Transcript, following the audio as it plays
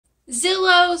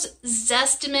Zillow's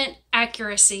Zestimate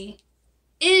accuracy.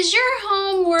 Is your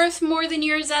home worth more than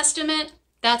your Zestimate?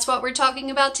 That's what we're talking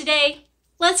about today.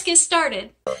 Let's get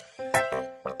started.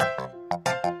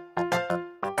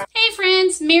 Hey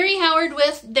friends, Mary Howard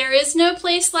with There Is No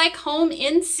Place Like Home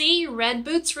NC, Red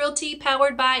Boots Realty,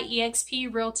 powered by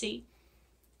eXp Realty.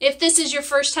 If this is your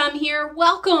first time here,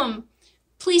 welcome.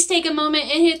 Please take a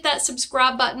moment and hit that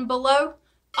subscribe button below.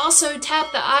 Also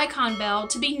tap the icon bell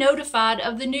to be notified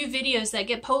of the new videos that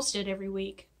get posted every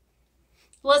week.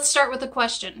 Let's start with a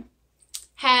question.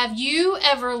 Have you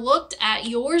ever looked at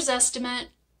your Zestimate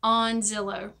on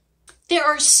Zillow? There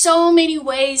are so many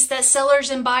ways that sellers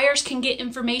and buyers can get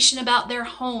information about their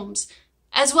homes,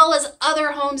 as well as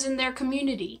other homes in their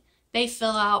community. They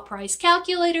fill out price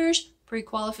calculators,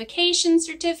 pre-qualification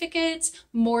certificates,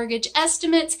 mortgage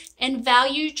estimates, and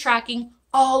value tracking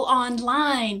all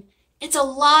online. It's a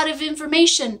lot of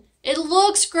information. It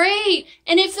looks great,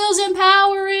 and it feels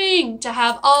empowering to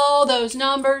have all those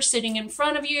numbers sitting in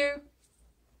front of you.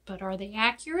 But are they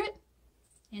accurate?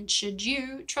 And should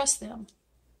you trust them?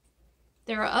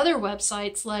 There are other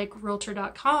websites like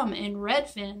Realtor.com and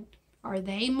Redfin. Are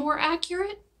they more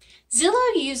accurate?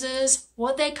 Zillow uses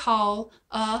what they call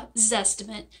a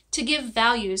Zestimate to give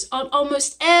values on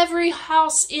almost every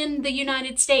house in the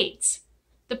United States.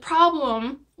 The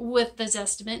problem with the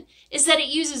Zestimate is that it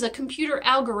uses a computer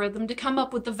algorithm to come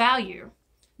up with the value.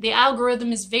 The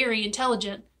algorithm is very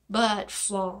intelligent, but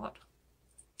flawed.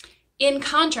 In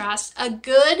contrast, a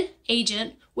good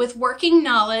agent with working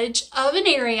knowledge of an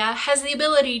area has the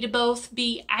ability to both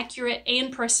be accurate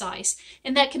and precise,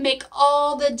 and that can make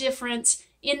all the difference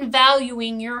in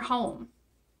valuing your home.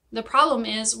 The problem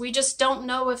is we just don't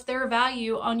know if their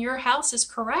value on your house is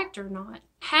correct or not.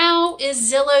 How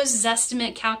is Zillow's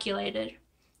Zestimate calculated?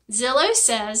 Zillow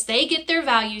says they get their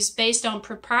values based on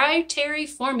proprietary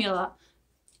formula.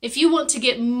 If you want to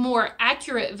get more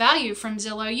accurate value from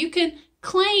Zillow, you can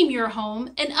claim your home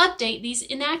and update these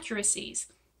inaccuracies.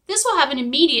 This will have an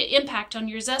immediate impact on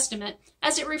your Zestimate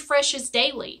as it refreshes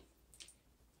daily.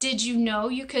 Did you know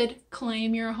you could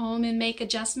claim your home and make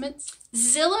adjustments?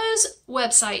 Zillow's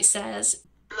website says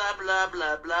blah blah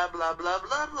blah blah blah blah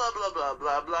blah blah blah blah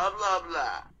blah blah blah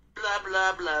blah. Blah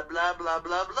blah blah blah blah blah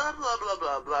blah blah blah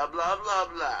blah blah blah blah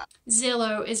blah.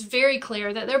 Zillow is very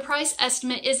clear that their price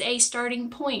estimate is a starting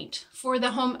point for the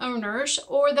homeowners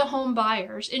or the home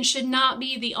buyers and should not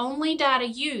be the only data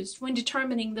used when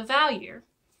determining the value.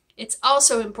 It's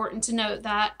also important to note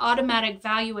that automatic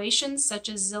valuations such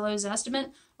as Zillow's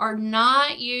Zestimate are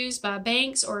not used by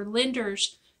banks or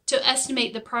lenders to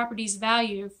estimate the property's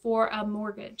value for a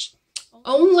mortgage.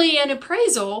 Only an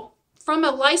appraisal from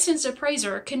a licensed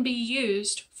appraiser can be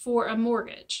used for a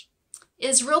mortgage.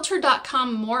 Is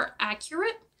Realtor.com more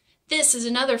accurate? This is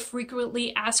another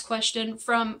frequently asked question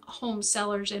from home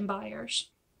sellers and buyers.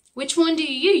 Which one do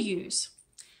you use?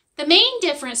 The main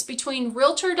difference between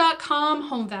Realtor.com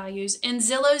home values and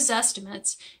Zillow's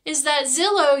estimates is that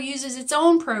Zillow uses its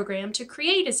own program to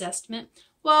create a Zestimate,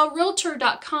 while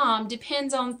Realtor.com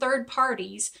depends on third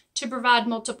parties to provide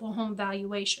multiple home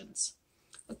valuations.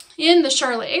 In the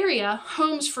Charlotte area,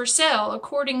 homes for sale,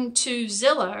 according to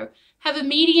Zillow, have a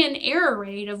median error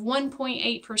rate of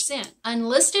 1.8%.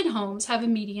 Unlisted homes have a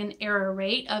median error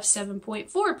rate of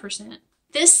 7.4%.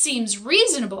 This seems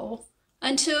reasonable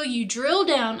until you drill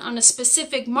down on a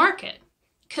specific market.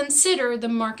 Consider the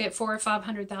market for a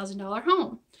 $500,000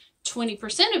 home.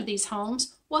 20% of these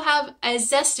homes will have a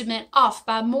Zestimate off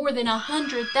by more than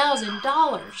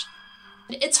 $100,000.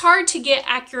 It's hard to get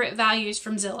accurate values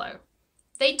from Zillow.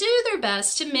 They do their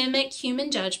best to mimic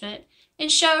human judgment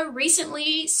and show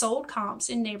recently sold comps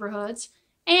in neighborhoods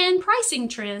and pricing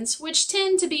trends, which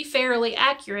tend to be fairly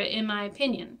accurate in my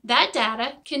opinion. That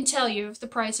data can tell you if the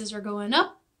prices are going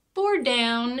up or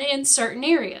down in certain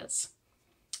areas.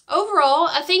 Overall,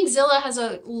 I think Zillow has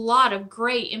a lot of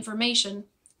great information,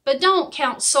 but don't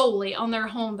count solely on their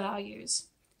home values.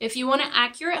 If you want an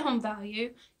accurate home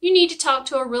value, you need to talk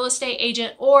to a real estate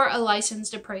agent or a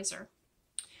licensed appraiser.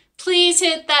 Please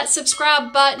hit that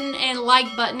subscribe button and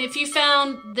like button if you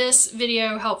found this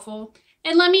video helpful.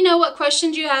 And let me know what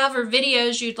questions you have or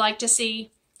videos you'd like to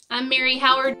see. I'm Mary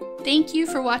Howard. Thank you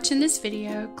for watching this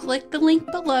video. Click the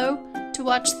link below to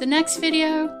watch the next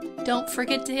video. Don't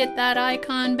forget to hit that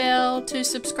icon bell to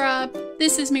subscribe.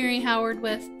 This is Mary Howard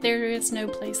with There Is No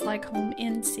Place Like Home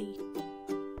NC.